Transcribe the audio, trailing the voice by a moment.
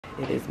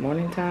It is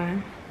morning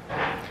time.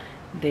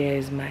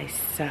 There's my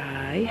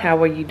Sai.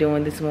 How are you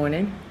doing this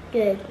morning?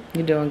 Good.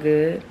 You doing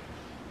good?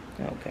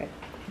 Okay.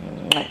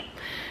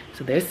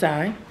 So there's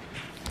Sai.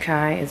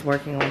 Kai is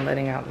working on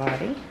letting out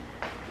Lottie.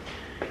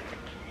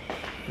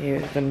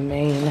 Here's the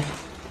main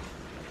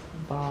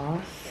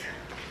boss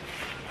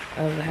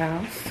of the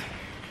house.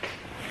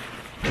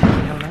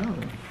 Hello.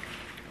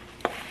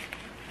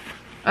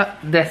 Oh,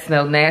 that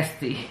smells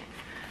nasty.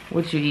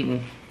 What you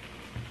eating?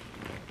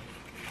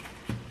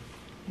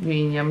 You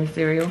eating yummy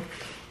cereal?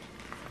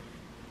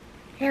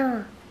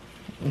 Yeah.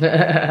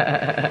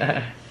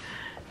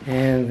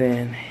 And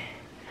then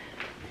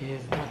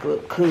here's my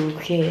little cool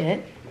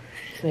kid.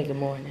 Say good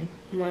morning.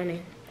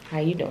 Morning. How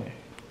you doing?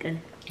 Good.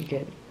 You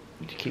good?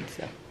 You cute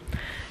stuff.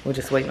 We're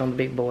just waiting on the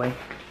big boy.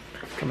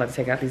 I'm about to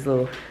take out these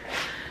little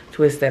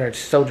twists that are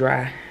so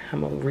dry.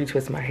 I'm gonna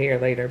retwist my hair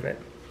later, but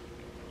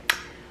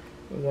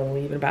we're gonna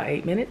leave in about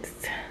 8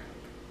 minutes.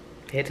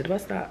 Head to the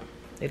bus stop.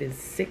 It is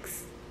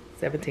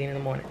 6:17 in the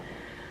morning.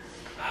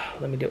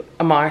 Let me do it.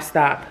 Amar,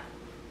 stop.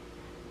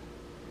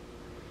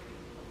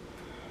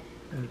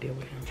 Let me deal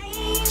with him.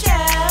 Angel,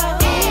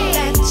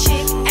 that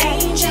chick,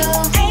 angel,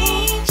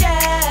 angel,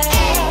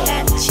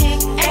 that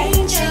chick,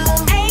 angel,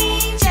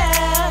 angel.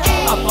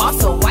 A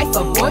boss, a wife,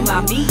 a boy,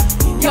 mommy.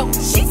 Yo,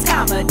 she's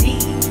comedy.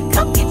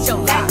 Come get your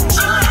life.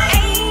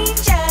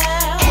 Angel,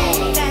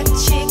 that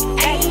chick,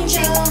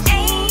 angel,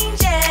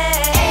 angel,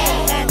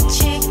 that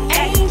chick,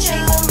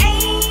 angel,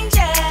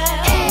 angel.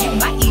 You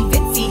might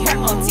even see her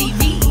on TV.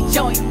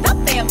 Join the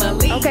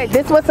family. Okay,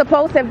 this was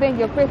supposed to have been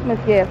your Christmas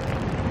gift.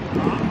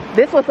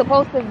 This was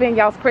supposed to have been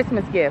y'all's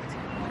Christmas gift.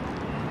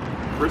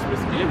 Christmas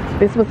gift?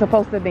 This was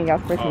supposed to have been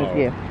y'all's Christmas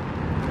gift.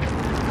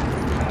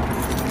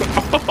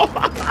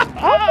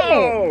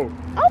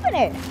 Open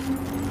it.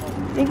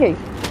 Okay.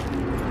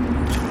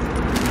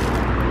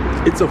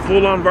 It's a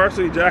full-on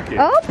varsity jacket.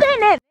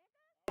 Open it.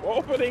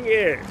 Opening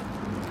it.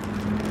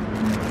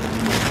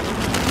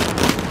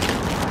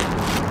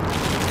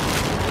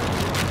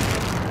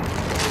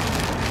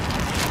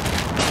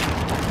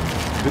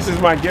 This is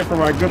my gift from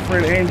my good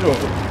friend Angel.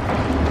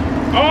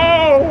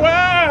 Oh,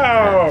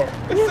 wow!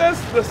 It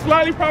says the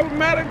slightly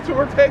problematic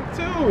tour take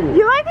 2.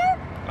 You like it?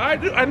 I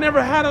do. I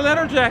never had a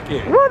leather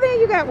jacket. Well,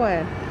 then you got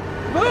one.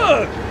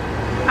 Look.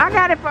 I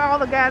got it for all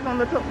the guys on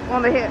the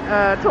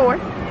tour.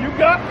 You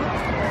got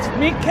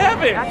meet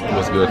Kevin.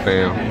 What's good,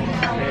 fam?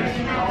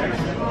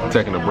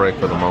 Taking a break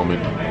for the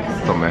moment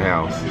from the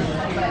house,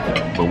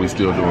 but we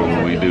still doing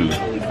what we do.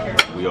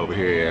 We over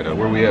here at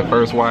where we at,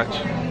 First Watch.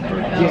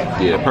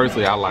 Yeah,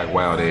 personally I like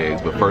wild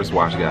eggs, but First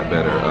Watch got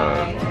better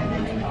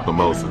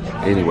mimosas.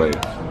 Anyway,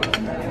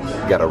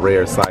 got a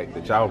rare sight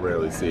that y'all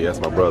rarely see. That's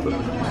my brother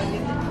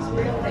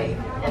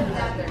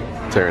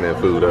tearing that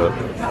food up.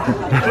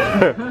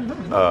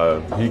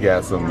 He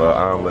got some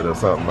omelet or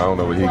something. I don't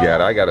know what he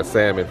got. I got a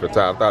salmon for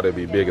Ty. I thought it'd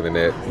be bigger than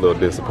that. A little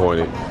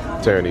disappointed.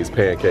 Tearing these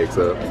pancakes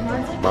up.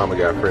 Mama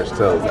got French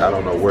toast. I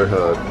don't know where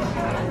her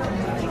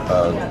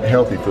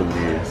healthy food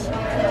is.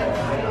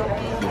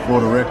 For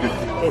the record,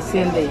 It's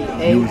in the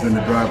you was in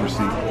the driver's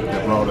seat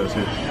that brought us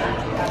here.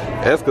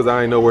 That's because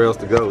I ain't nowhere else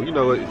to go. You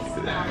know what?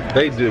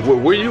 They did.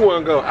 Where you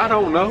want to go? I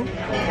don't know.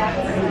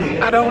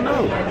 I don't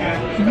know.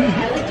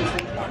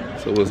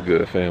 So what's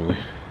good, family?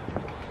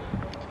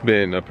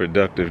 Been a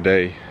productive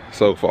day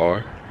so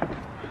far.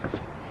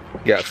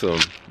 Got some,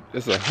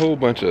 it's a whole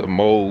bunch of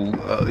mole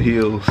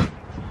hills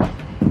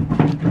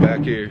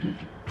back here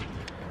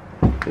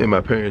in my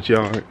parents'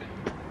 yard.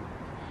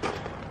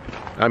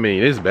 I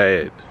mean, it's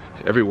bad.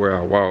 Everywhere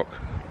I walk,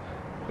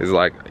 it's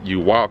like you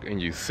walk and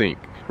you sink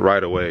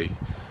right away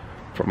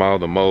from all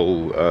the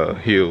mole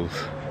hills.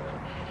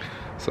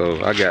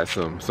 So I got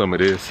some of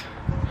this.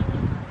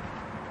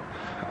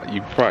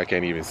 You probably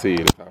can't even see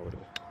it if I would've.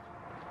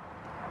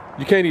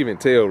 You can't even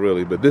tell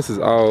really, but this is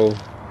all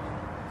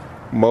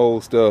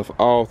mold stuff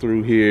all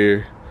through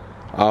here,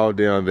 all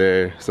down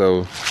there.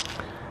 So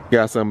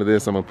got some of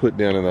this I'm gonna put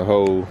down in the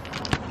hole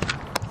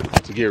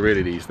to get rid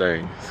of these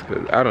things,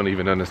 because I don't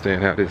even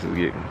understand how this is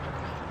getting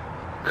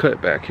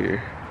cut back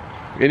here.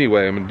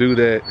 Anyway, I'm gonna do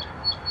that.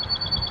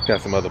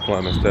 Got some other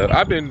plumbing stuff.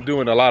 I've been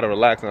doing a lot of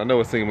relaxing. I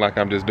know it seemed like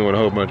I'm just doing a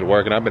whole bunch of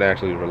work, and I've been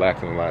actually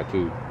relaxing a lot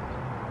too.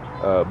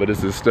 But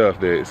this is stuff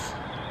that's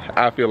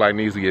I feel like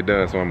needs to get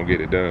done, so I'm gonna get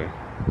it done.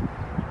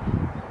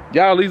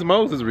 Y'all, these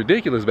moles is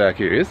ridiculous back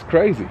here. It's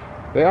crazy.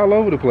 They all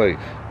over the place.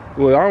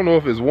 Well, I don't know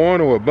if it's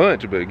one or a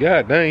bunch, but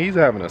god dang, he's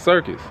having a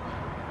circus.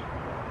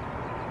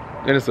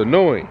 And it's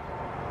annoying.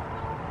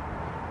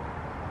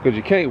 Because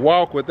you can't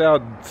walk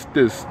without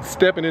this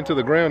stepping into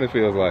the ground, it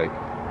feels like.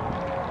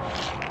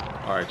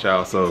 All right,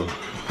 y'all, so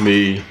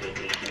me,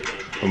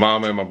 my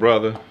mama, and my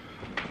brother,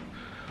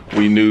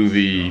 we knew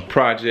the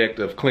project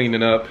of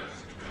cleaning up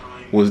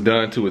was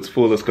done to its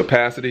fullest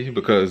capacity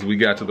because we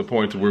got to the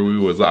point to where we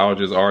was all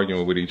just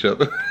arguing with each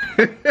other.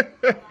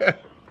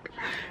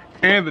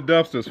 And the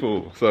dumpster's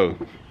full, so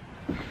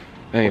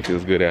dang,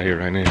 feels good out here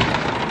right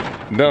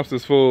now.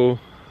 Dumpster's full.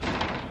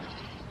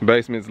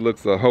 Basement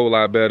looks a whole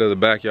lot better. The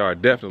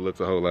backyard definitely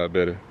looks a whole lot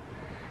better.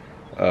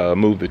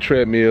 Moved the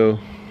treadmill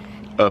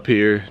up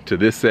here to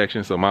this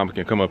section so mama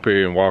can come up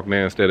here and walk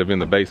down instead of in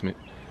the basement,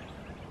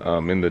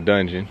 in the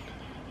dungeon.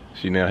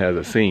 She now has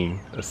a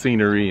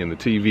scenery and the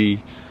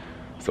TV,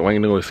 so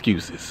ain't no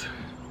excuses.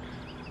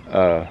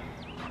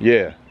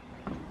 Yeah,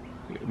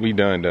 we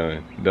done.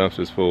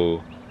 Dumpster's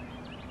full.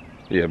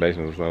 Yeah,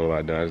 basement was a whole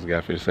lot done. I just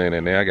got finished saying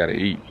that. Now I gotta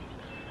eat.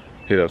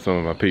 Hit up some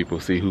of my people,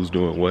 see who's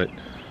doing what.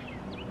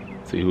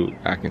 See who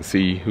I can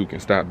see, who can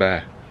stop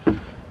by. But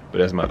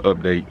that's my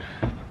update.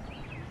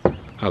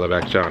 Holla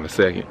back at y'all in a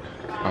second.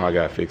 Oh, I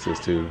gotta fix this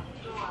too.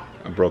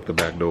 I broke the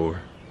back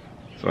door,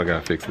 so I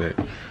gotta fix that.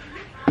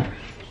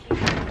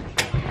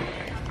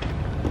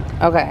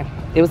 Okay,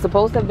 it was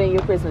supposed to have been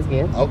your Christmas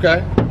gift.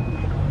 Okay.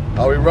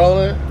 Are we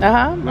rolling?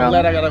 I'm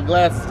glad I got up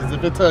glasses, because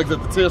if it tugs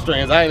at the tear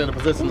strings, I ain't in a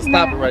position to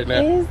stop it right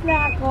now. It's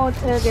not going to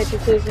tug at your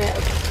tear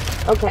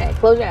strings. Okay,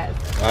 close your eyes.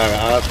 Alright,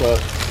 I'll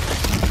close.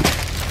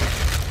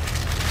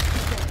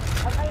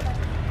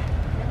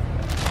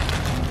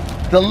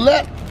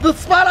 The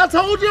spot I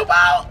told you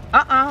about?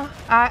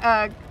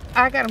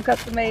 I got them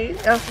custom made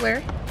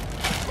elsewhere.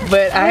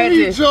 But I had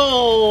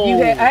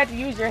to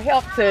use your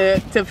help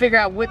to figure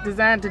out what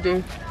design to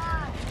do.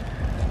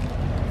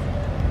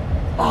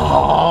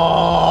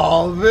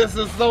 Oh, this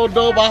is so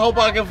dope. I hope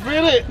I can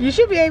fit it. You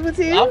should be able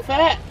to. I'm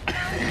fat.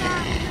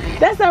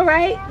 That's all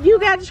right. You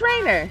got a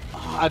trainer.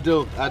 Oh, I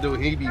do.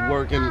 He be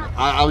working.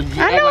 I know like it's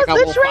I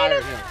the won't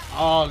trainer. fire him.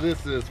 Oh,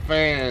 this is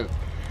fantastic.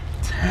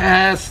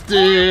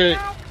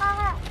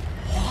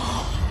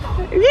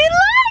 You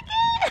like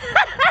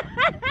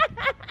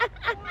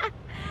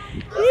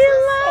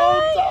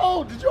it?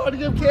 Oh, did you already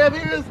give Kev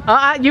his?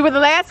 You were the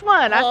last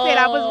one. I said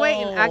I was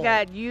waiting. I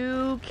got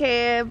you,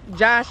 Kev,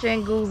 Josh,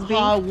 and Gooseby.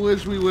 I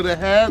wish we would have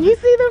had You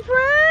see the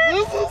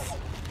front? This is...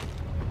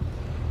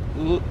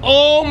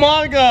 Oh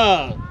my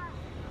God.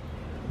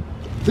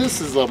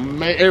 This is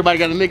amazing. Everybody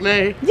got a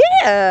nickname?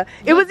 Yeah.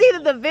 It was either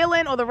the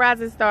villain or the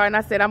rising star, and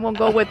I said I'm going to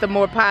go with the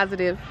more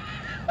positive.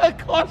 Of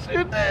course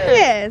you did.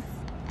 Yes.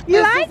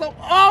 You like?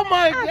 Oh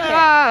my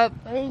God!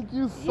 Thank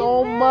you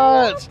so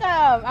much.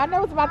 I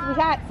know it's about to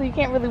be hot, so you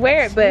can't really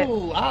wear it, but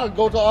ooh, I'll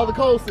go to all the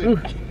coasts.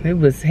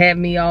 It had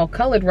me all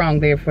colored wrong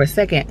there for a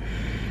second.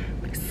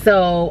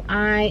 So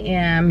I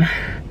am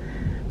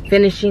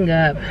finishing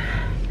up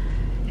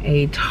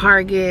a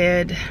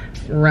Target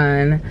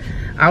run.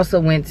 I also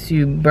went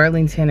to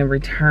Burlington and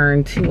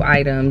returned 2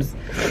 items.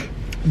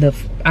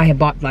 I had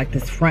bought like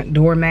this front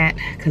door mat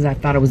because I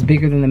thought it was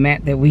bigger than the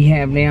mat that we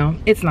have now.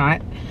 It's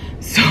not.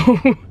 So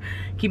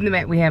keeping the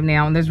mat we have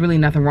now, and there's really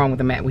nothing wrong with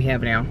the mat we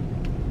have now.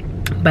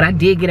 But I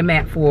did get a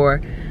mat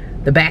for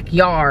the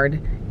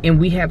backyard, and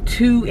we have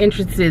 2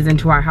 entrances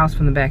into our house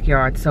from the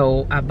backyard.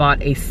 So I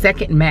bought a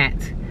second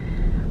mat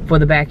for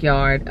the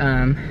backyard,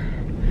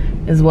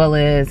 as well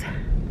as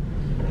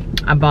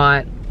I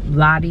bought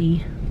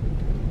Lottie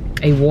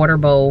a water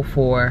bowl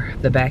for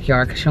the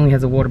backyard because she only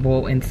has a water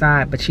bowl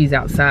inside, but she's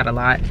outside a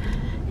lot,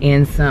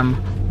 and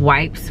some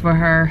wipes for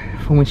her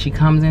for when she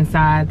comes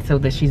inside so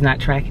that she's not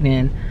tracking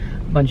in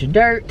a bunch of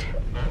dirt.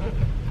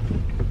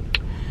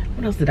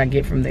 What else did I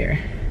get from there?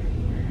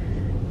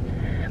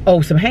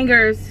 Oh, some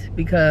hangers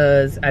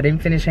because I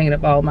didn't finish hanging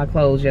up all my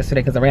clothes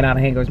yesterday because I ran out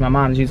of hangers. My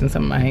mom's using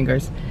some of my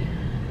hangers.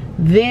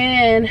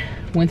 Then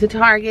went to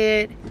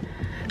Target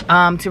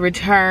to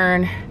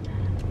return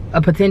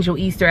a potential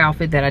Easter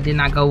outfit that I did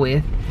not go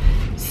with.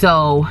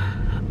 So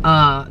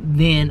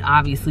then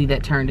obviously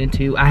that turned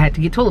into I had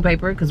to get toilet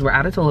paper because we're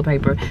out of toilet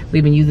paper.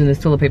 We've been using this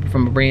toilet paper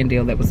from a brand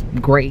deal that was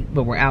great,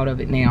 but we're out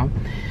of it now.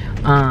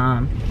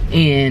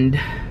 And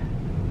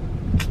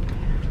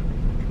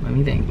let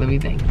me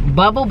think.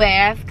 Bubble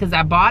bath, because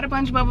I bought a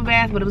bunch of bubble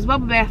bath, but it was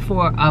bubble bath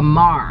for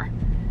Amar.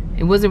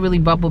 It wasn't really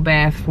bubble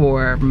bath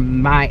for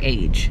my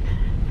age.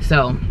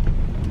 So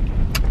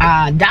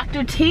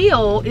Dr.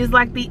 Teal is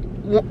like the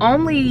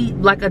only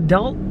like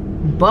adult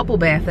bubble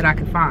bath that I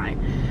could find.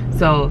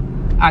 So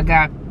I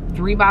got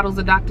 3 bottles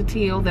of Dr.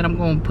 Teal that I'm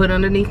going to put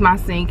underneath my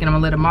sink, and I'm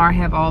going to let Amar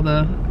have all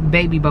the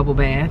baby bubble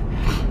bath.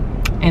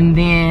 And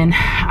then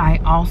I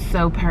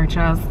also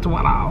purchased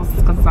what else?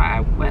 Because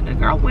the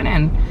girl went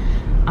in.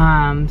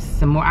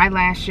 Some more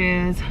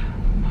eyelashes.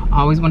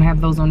 I always want to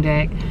have those on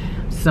deck.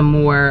 Some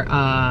more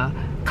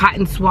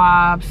cotton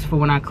swabs for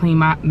when I clean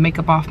my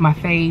makeup off my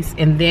face.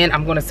 And then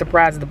I'm going to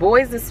surprise the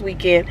boys this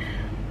weekend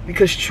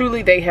because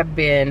truly they have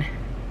been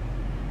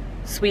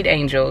sweet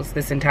angels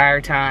this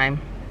entire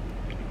time.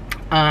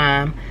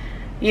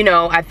 You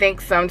know, I think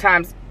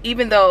sometimes,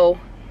 even though,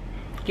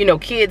 you know,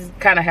 kids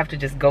kind of have to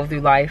just go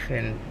through life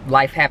and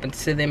life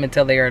happens to them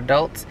until they're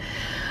adults,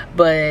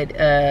 but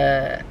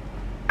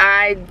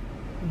I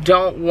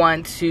don't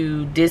want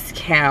to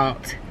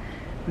discount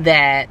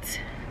that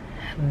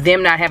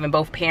them not having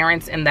both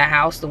parents in the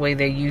house the way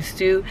they're used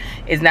to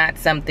is not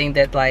something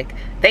that, like,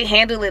 they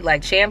handle it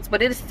like champs,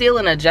 but it is still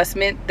an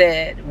adjustment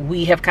that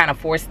we have kind of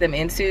forced them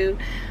into.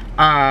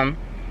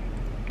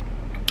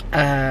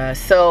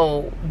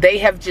 So they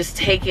have just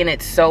taken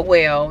it so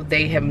well.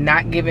 They have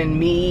not given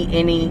me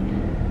any,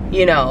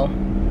 you know,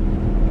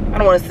 I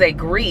don't want to say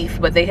grief,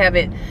 but they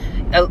haven't,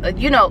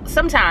 you know,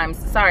 sometimes,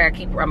 sorry,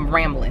 I'm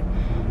rambling.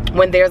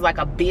 when there's like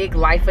a big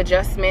life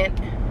adjustment,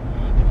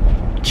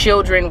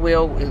 children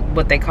will,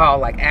 what they call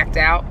like, act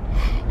out.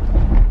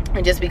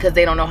 And just because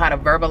they don't know how to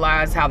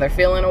verbalize how they're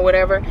feeling or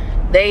whatever,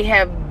 they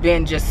have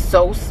been just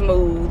so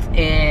smooth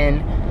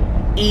and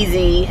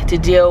easy to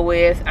deal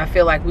with. I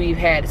feel like we've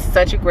had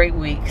such a great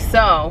week.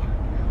 So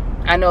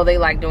I know they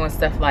like doing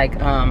stuff like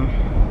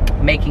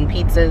making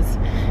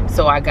pizzas.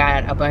 So I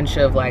got a bunch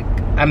of like,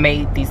 I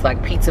made these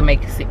like pizza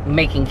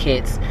making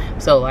kits.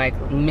 So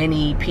like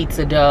mini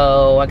pizza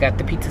dough, I got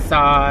the pizza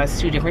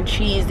sauce, 2 different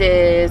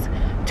cheeses,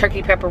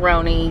 turkey,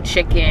 pepperoni,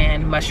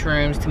 chicken,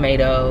 mushrooms,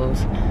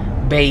 tomatoes,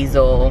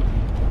 basil.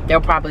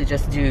 They'll probably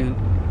just do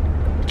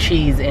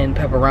cheese and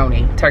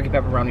pepperoni, turkey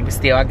pepperoni, but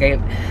still I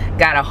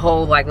got a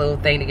whole like little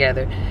thing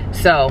together.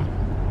 So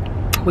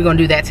we're gonna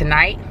do that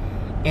tonight,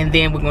 and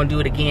then we're gonna do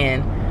it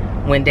again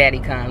when Daddy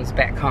comes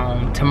back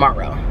home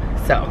tomorrow.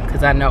 So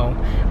because I know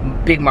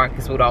Big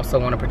Marcus would also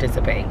want to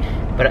participate,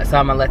 but so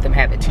I'm gonna let them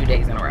have it 2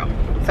 days in a row.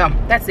 So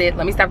that's it.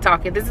 Let me stop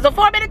talking. This is a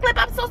 4-minute clip.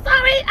 I'm so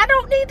sorry. I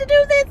don't need to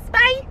do this.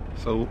 Bye.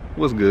 So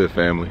what's good,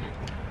 family?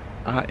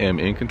 I am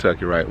in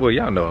Kentucky, right? Well,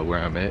 y'all know where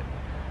I'm at.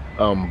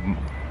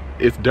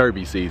 It's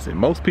Derby season.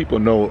 Most people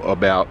know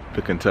about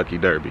the Kentucky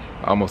Derby.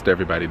 Almost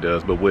everybody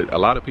does. But what a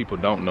lot of people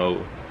don't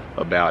know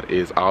about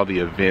is all the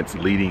events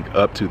leading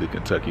up to the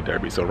Kentucky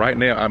Derby. So right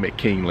now I'm at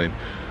Keeneland,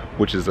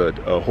 which is a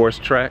horse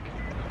track.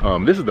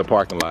 This is the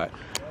parking lot.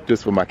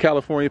 Just for my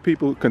California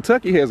people,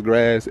 Kentucky has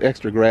grass,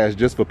 extra grass,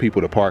 just for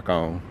people to park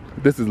on.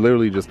 This is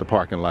literally just the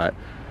parking lot.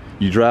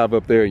 You drive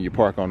up there and you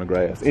park on the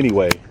grass.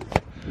 Anyway,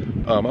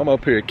 I'm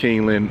up here at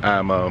Keeneland.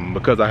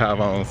 Because I have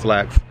on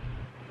slacks.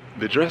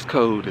 The dress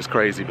code is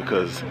crazy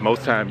because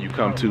most time you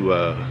come to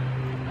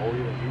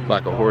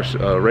like a horse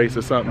race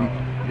or something,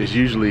 it's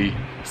usually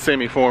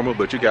semi-formal,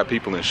 but you got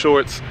people in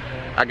shorts.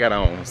 I got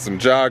on some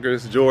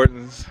joggers,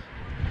 Jordans,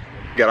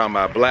 got on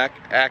my black,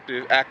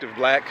 active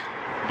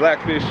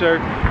blackfish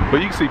shirt.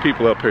 But you can see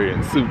people up here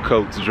in suit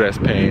coats, dress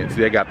pants.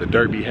 They got the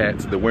derby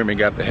hats. The women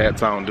got the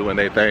hats on doing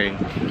their thing.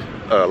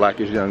 Like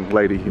this young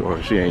lady,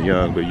 or she ain't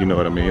young, but you know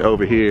what I mean,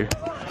 over here.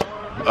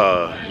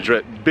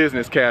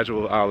 Business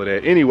casual, all of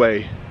that.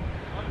 Anyway,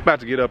 about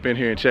to get up in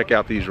here and check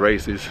out these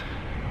races.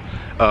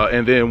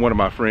 And then one of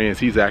my friends,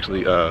 he's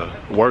actually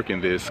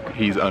working this.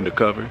 He's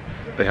undercover.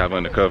 They have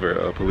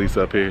undercover police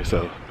up here,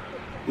 so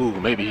ooh,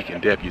 maybe he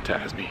can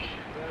deputize me.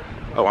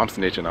 Oh, I'm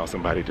snitching on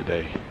somebody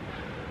today.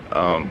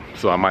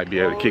 So I might be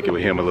able to kick it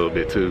with him a little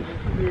bit too.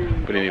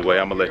 But anyway,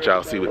 I'm gonna let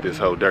y'all see what this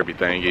whole derby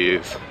thing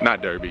is.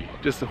 Not derby,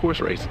 just the horse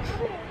races.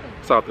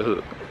 It's off the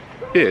hook.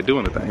 Yeah,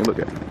 doing the thing, look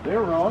at it.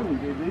 They're wrong,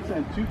 they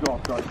sent 2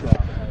 golf carts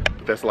out.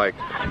 That's like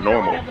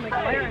normal.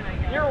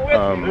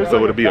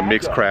 So it'll be a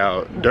mixed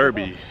crowd.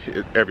 Derby,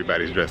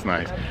 everybody's dressed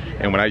nice.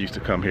 And when I used to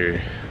come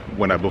here,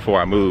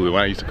 before I moved,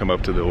 when I used to come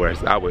up to the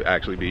horse, I would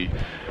actually be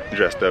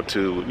dressed up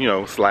too, you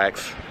know,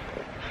 slacks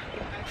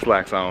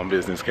on,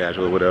 business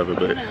casual, whatever,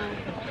 but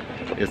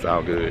it's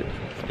all good.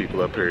 There's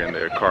people up here in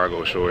their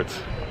cargo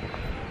shorts.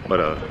 But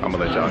I'm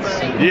gonna let y'all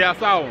know. Yeah, I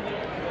saw them.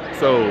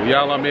 So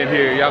y'all, I'm in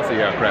here, y'all see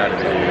how crowded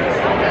it is.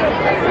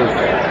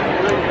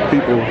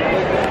 People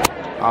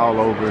all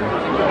over.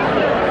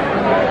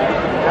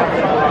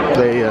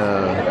 They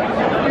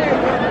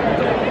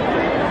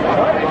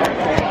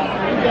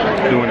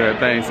doing their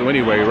thing. So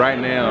anyway, right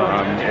now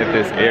I'm at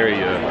this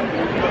area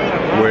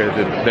where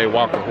they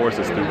walk the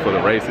horses through for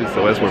the races.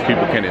 So that's where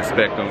people can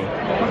inspect them.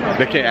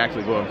 They can't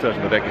actually go up and touch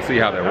them, but they can see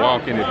how they're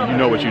walking. If you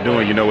know what you're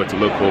doing, you know what to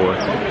look for.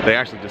 They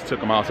actually just took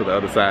them off to the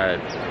other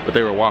side, but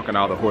they were walking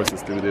all the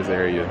horses through this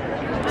area.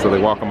 So they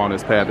walk them on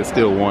this path. There's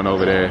still one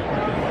over there.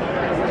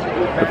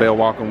 But they'll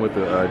walk them with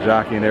the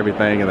jockey and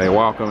everything, and they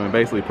walk them and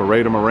basically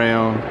parade them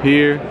around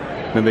here.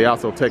 Then they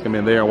also take them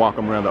in there and walk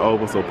them around the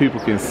oval so people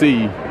can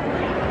see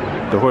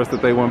the horse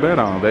that they want to bet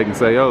on. They can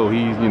say, oh,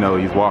 he's, you know,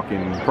 he's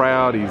walking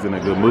proud, he's in a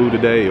good mood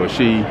today, or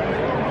she's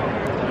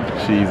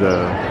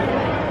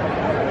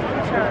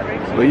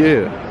but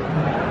yeah.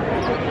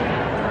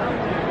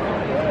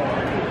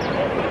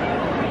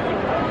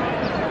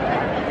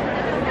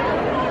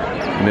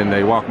 And then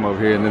they walk him over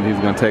here, and then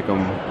he's gonna take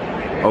them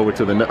over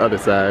to the other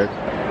side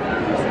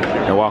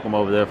and walk them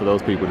over there for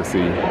those people to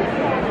see.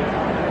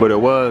 But it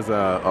was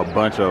a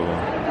bunch of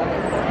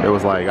them. There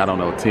was like, I don't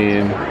know,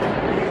 10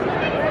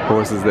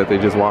 horses that they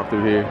just walked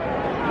through here.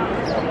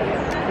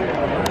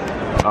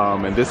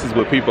 And this is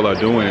what people are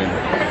doing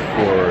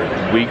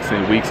for weeks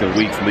and weeks and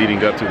weeks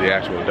leading up to the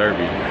actual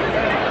Derby.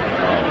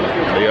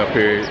 They up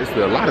here, it's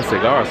a lot of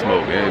cigar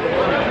smoke, and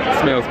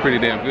it smells pretty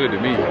damn good to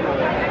me.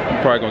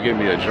 I'm probably gonna get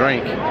me a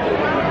drink.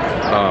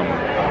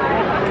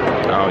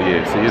 Oh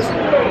yeah, see, it's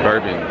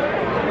bourbon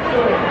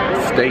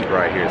state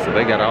right here, so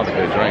they got all the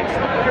good drinks.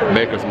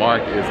 Maker's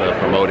Mark is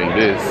promoting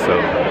this, so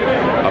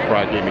I'll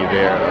probably get me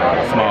their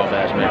small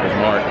batch Maker's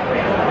Mark,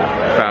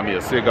 find me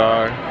a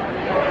cigar,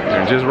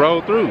 and just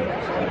roll through.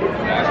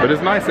 But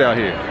it's nice out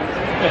here.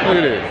 Look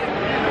at this.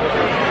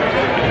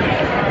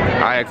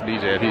 I asked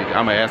BJ if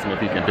I'm gonna ask him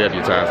if he can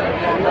deputize me.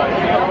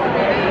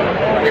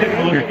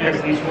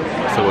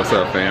 So what's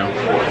up, fam?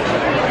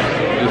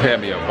 Just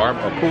had me a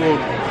pool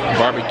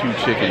barbecue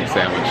chicken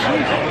sandwich.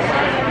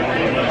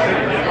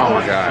 Oh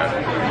my God.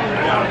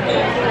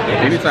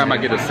 Anytime I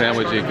get a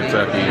sandwich in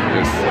Kentucky,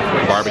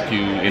 it's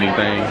barbecue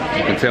anything,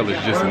 you can tell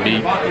it's just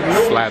meat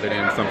slathered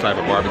in some type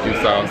of barbecue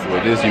sauce.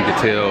 With this, you can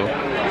tell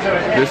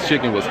this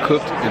chicken was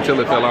cooked until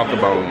it fell off the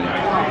bone,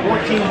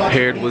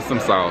 paired with some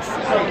sauce,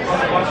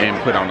 and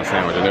put on the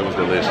sandwich, and it was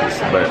delicious.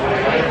 But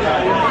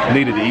I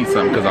needed to eat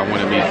something because I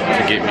wanted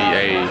to get me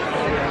a,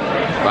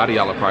 a lot of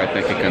y'all are probably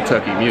thinking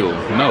Kentucky Mule.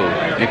 No,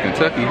 in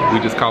Kentucky, we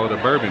just call it a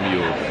bourbon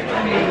mule.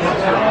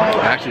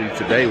 Actually,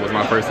 today was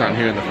my first time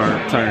hearing the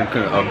term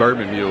a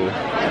bourbon mule,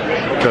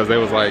 because they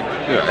was like,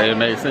 yeah, it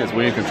made sense.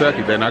 We're in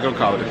Kentucky, they're not gonna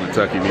call it a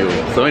Kentucky Mule.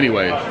 So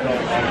anyway,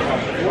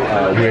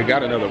 we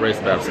got another race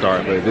about to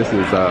start, but this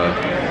is,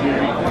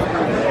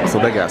 so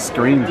they got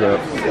screens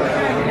up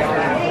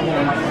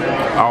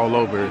all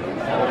over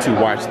to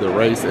watch the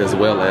race, as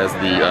well as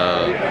the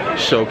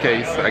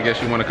showcase, I guess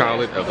you want to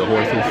call it, of the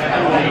horses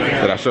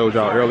that I showed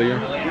y'all earlier.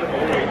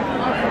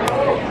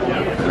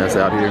 And that's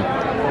out here.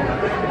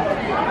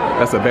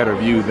 That's a better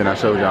view than I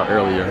showed y'all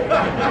earlier.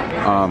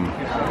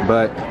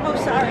 But oh,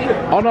 sorry.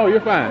 Oh no, you're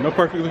fine. No,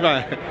 perfectly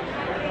fine.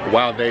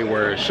 While they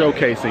were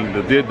showcasing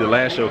the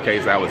last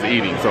showcase, I was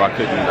eating, so I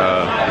couldn't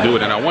do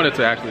it. And I wanted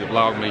to actually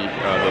vlog me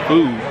the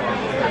food,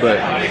 but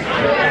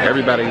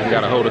everybody's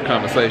got to hold a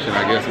conversation,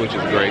 I guess, which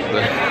is great.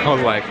 But I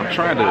was like, I'm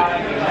trying to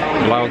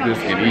vlog this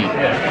and eat.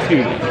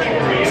 Excuse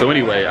me. So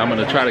anyway, I'm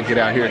gonna try to get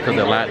out here because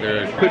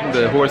they're putting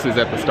the horses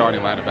at the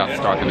starting line, about to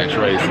start the next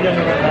race,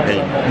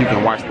 and you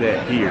can watch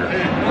that here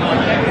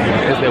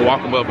as they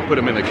walk them up and put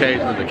them in the cage,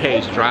 and the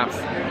cage drops.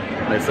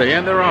 They say,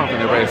 and they're off in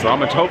the race. So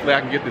hopefully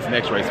I can get this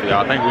next race for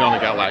y'all. I think we only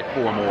got like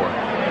 4 more.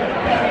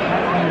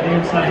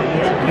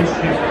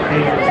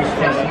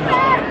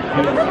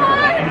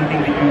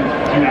 Anything that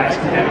you ask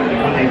them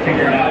when they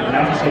figure it out, and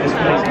obviously this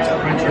place is a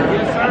printer.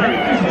 I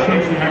think there's a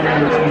change in how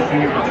rather it's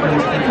easier to turn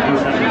this thing to do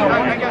something.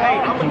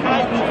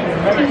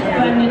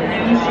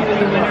 She was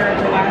the winner of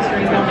the last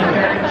race on the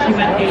 3rd. She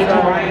went 8 to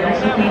wire.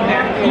 She came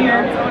back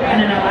here in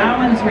an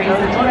allowance race,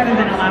 a better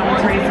than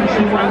allowance race, and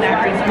she won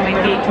that race going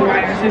 8 to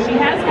wire. So she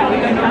has got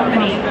good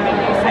company.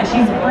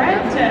 She's bred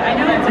to, I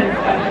know it's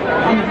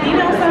on the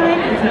female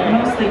side, it's a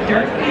mostly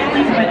dirt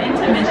family, but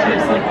into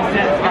mischiefs, like you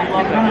said, it's got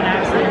on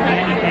absolutely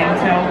anything.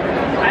 So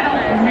I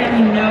don't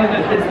really know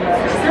that this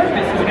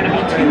surface is going to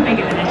be too big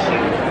of an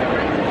issue.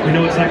 We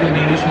know it's not going to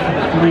be an issue for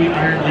the 3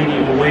 Iron Lady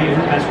away.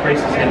 Her best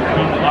races have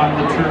come on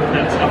the turf.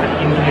 That's up in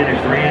Indiana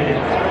Grand,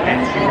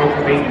 and she broke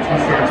her baby 2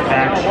 starts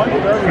back. She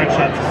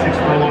stretched out to 6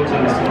 furlongs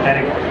on the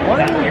synthetic.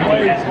 Not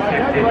nearly as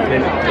effective, but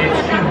if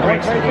she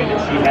breaks the way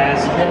that she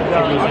has in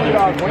those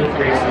other 2 field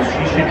races,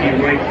 she should be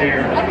right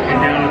there and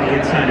down on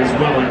the inside as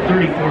well. At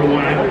 34 to 1,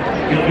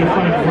 you'll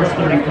find worse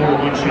 34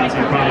 to 1 shots,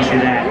 I promise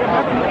you that,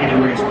 in any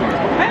race car.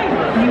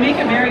 You make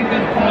a very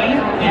good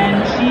point,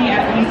 and she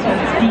at least has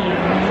speed.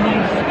 You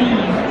need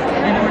speed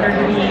in order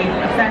to be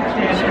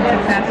effective and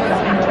successful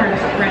in turn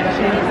sprint.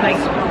 She looks like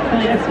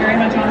really is very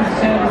much on her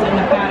toes in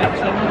the paddock,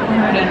 so look for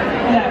her to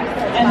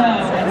and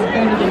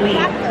go to the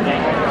lead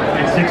today.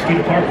 At 6 feet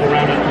apart, we'll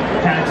round up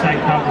the paddock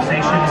side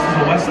conversation. This is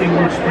a Wesley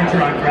Ward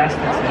sprinter on grass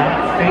that's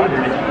not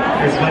favored.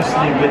 There's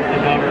Wesley with the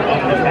daughter of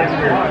the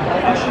factor.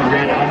 She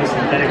ran on the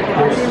synthetic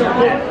course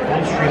at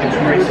Gulfstream in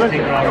 2 races,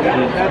 taking off the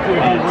turf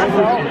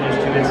in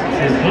those 2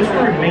 instances. Those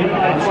were a main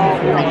option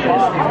for me in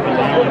the street of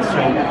allowance.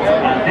 So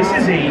this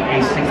is a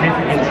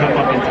significant jump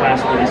up in class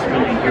for this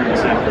filly here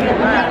this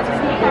afternoon. That's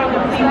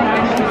probably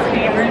why she's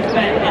favored,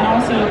 and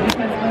also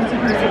because most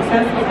of her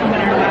success has come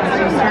in her last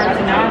 2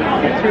 starts and not on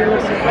the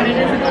turf. But it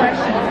is a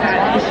question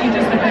that is she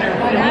just a better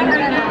filly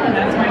right now, and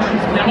that's why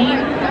she's winning,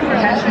 or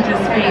has she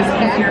just faced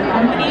easier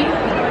company,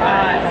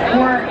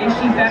 or is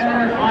she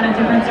better on a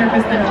different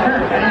surface than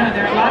turf? I don't know.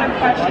 There are a lot of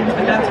questions,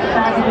 but that's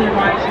probably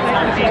why she's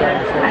not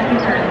favored. I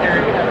think her in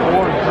 3rd.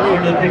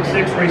 Over the Big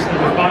 6, race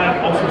number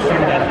 5, also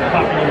started at the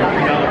popular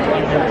 $3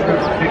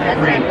 Big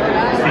 3.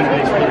 State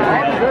race for the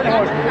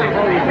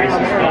 $3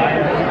 races 5,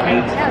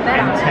 8,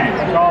 and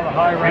 10.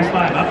 Race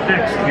 5 up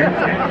next here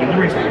in the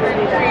race.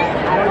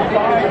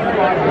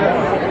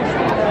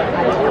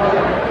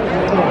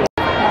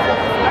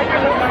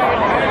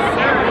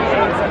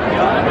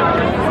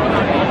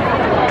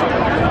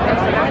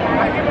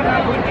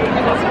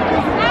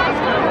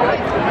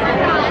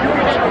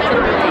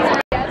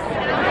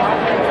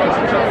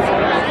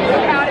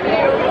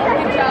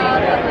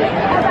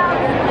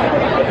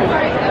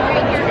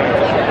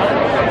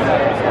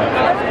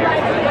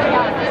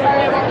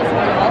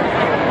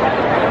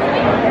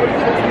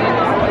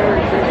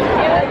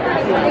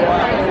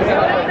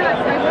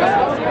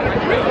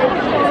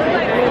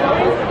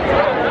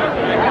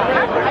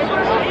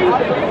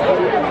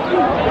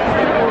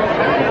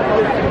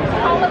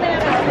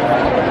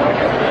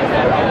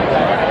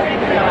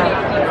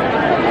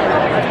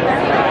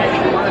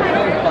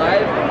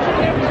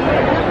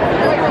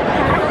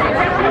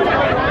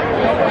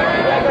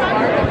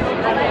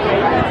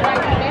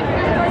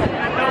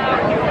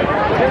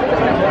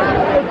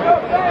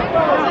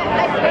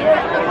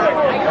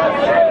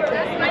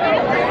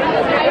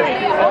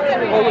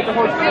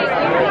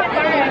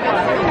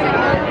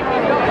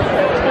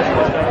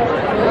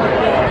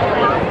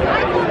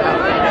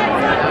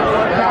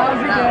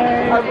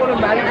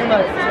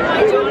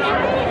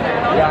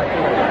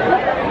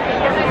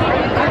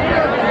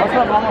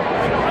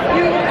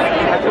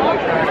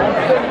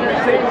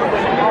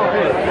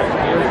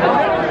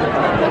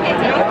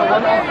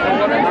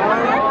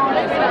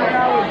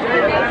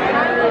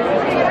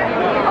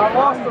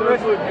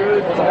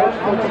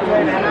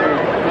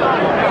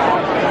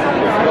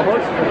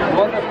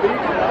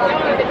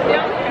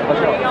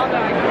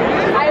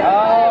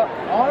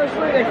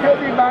 Honestly, they could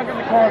be back in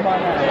the car by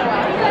now.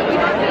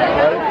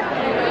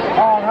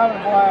 Oh, I'm having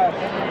a blast.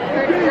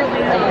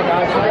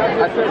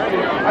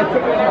 I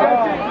took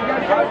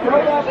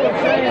off the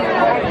chain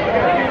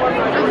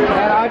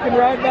and I can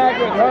ride back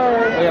with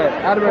her.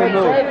 Yeah, Atterbury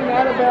move.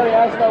 Atterbury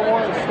asked if I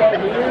wanted to stay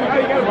here.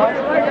 I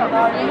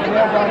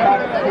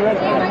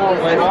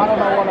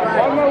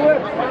don't know what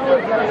I'm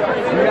doing.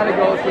 You gotta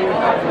go through.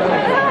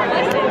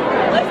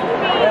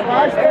 If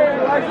I stay in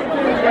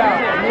Lexington,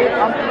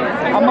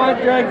 I might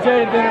drag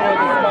Jay to dinner with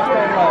us if I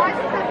stay in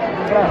Lexington.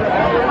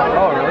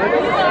 Oh,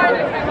 really?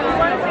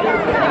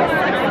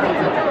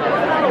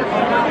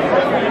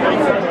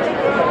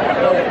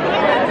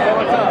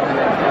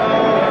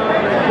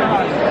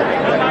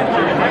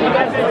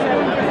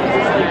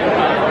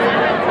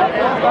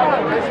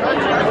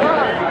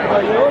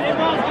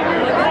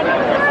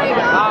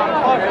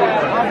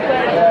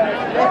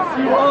 Yes,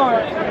 you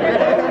are.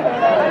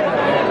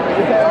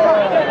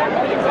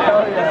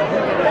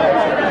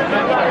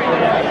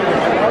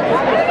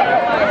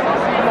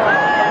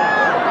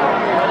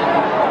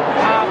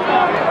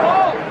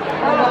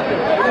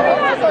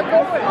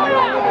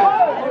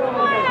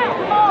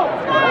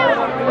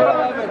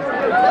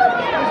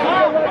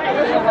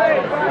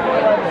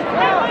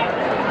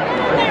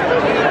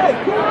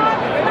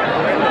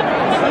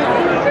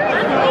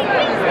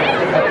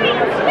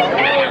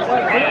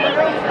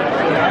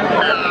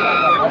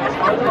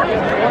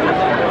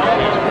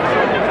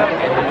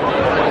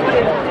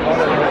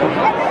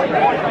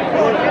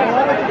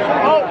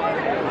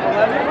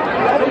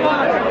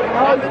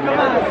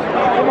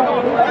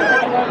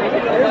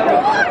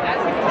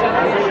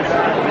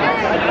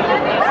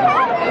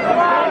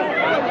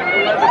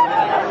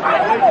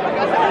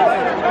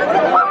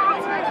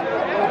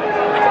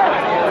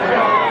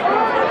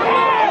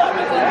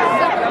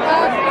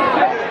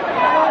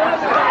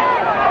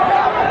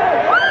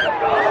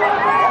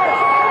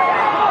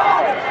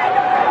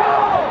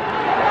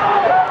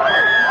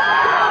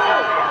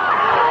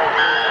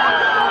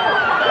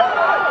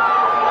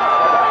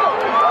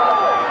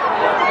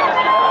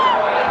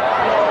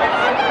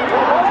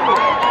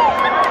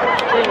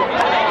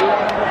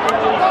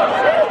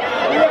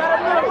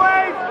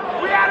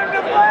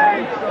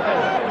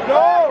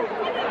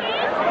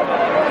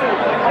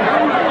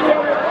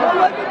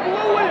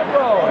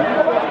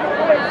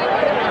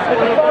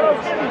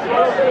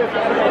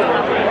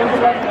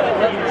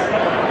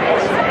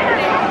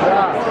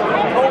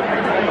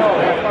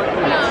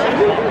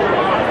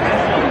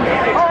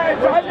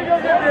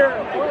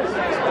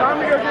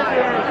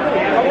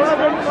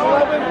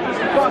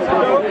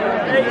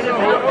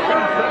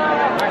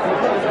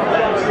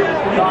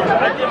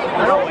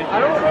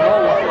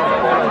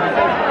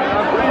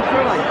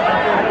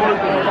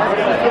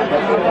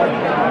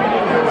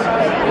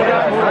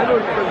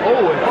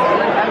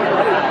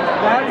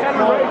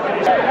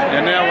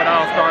 And now it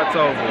all starts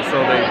over. So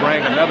they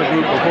bring another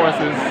group of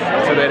horses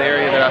to that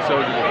area that I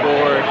showed you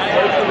before.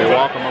 They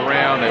walk them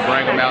around, they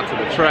bring them out to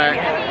the track,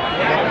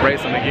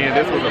 race them again.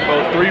 This was a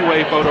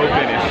three-way photo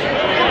finish.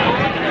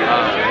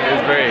 It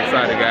was very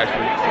exciting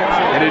actually.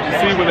 And did you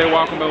see when they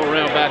walk them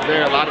around back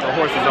there, a lot of the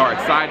horses are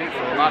excited. So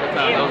a lot of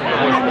times those are the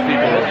horses that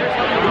people will,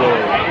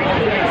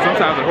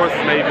 sometimes the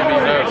horses may even be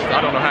nervous.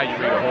 I don't know how you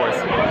read a horse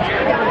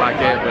like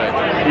that, but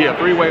yeah,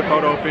 three-way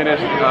photo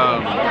finish.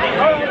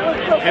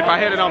 If I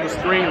had it on the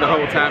screen the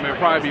whole time, it would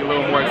probably be a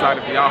little more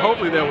exciting for y'all.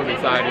 Hopefully that was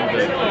exciting,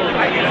 but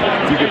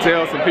you can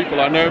tell some people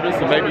are nervous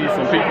and maybe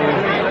some people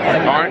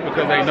aren't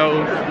because they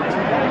know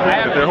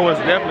that their horse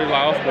definitely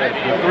lost, but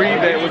the three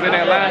that was in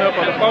that lineup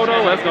of the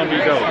photo, that's gonna be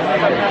dope.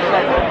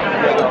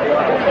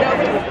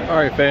 All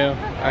right, fam,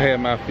 I had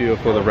my feel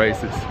for the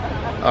races.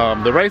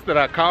 The race that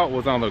I caught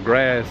was on the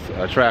grass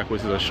track,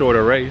 which is a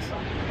shorter race.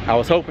 I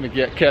was hoping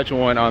to catch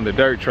one on the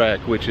dirt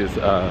track, which is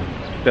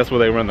that's where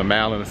they run the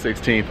mile and the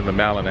 16th and the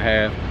mile and a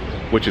half,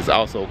 which is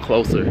also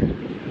closer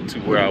to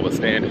where I was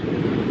standing.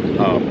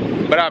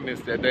 But I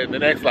missed that. The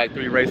next like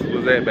 3 races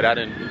was that, but I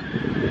didn't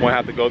want to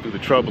have to go through the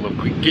trouble of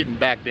getting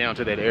back down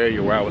to that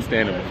area where I was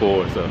standing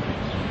before. So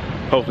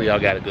hopefully y'all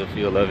got a good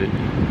feel of it.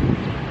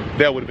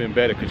 That would have been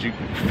better because you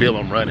can feel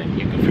them running.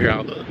 You can hear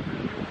all the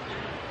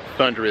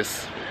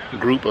thunderous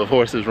group of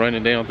horses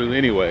running down through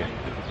anyway.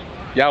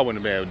 Y'all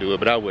wouldn't have been able to do it,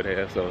 but I would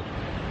have. So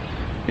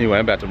anyway,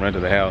 I'm about to run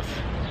to the house,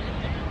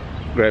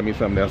 grab me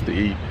something else to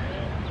eat,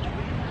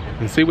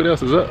 and see what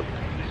else is up.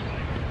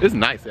 It's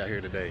nice out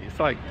here today. It's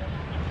like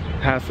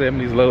high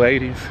 70s, low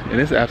 80s, and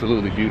it's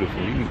absolutely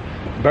beautiful.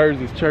 Birds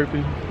is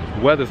chirping,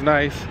 weather's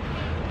nice.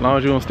 As long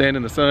as you don't stand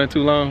in the sun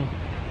too long,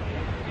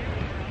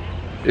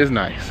 it's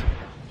nice.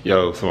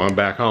 Yo, so I'm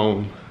back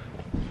home.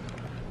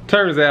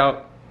 Turns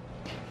out,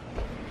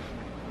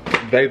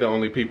 they the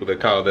only people that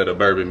call that a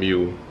bourbon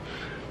mule.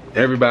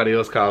 Everybody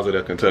else calls it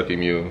a Kentucky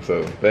mule,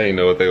 so they ain't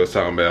know what they was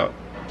talking about.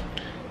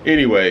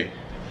 Anyway,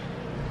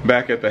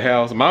 back at the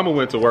house, Mama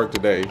went to work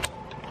today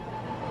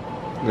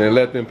and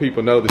let them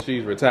people know that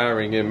she's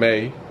retiring in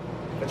May.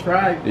 That's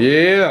right.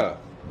 Yeah.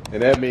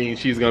 And that means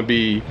she's gonna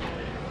be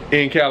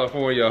in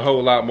California a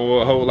whole lot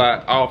more, a whole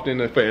lot often,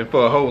 and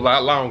for a whole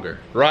lot longer,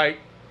 right?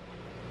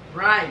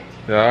 Right.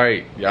 All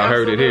right, y'all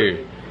heard it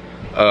here.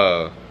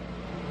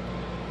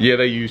 Yeah,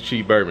 they use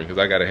cheap bourbon because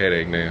I got a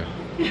headache now.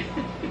 Just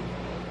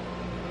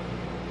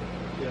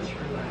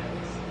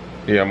relax.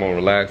 Yeah, I'm gonna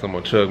relax, I'm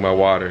gonna chug my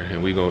water,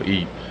 and we gonna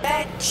eat.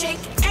 That chick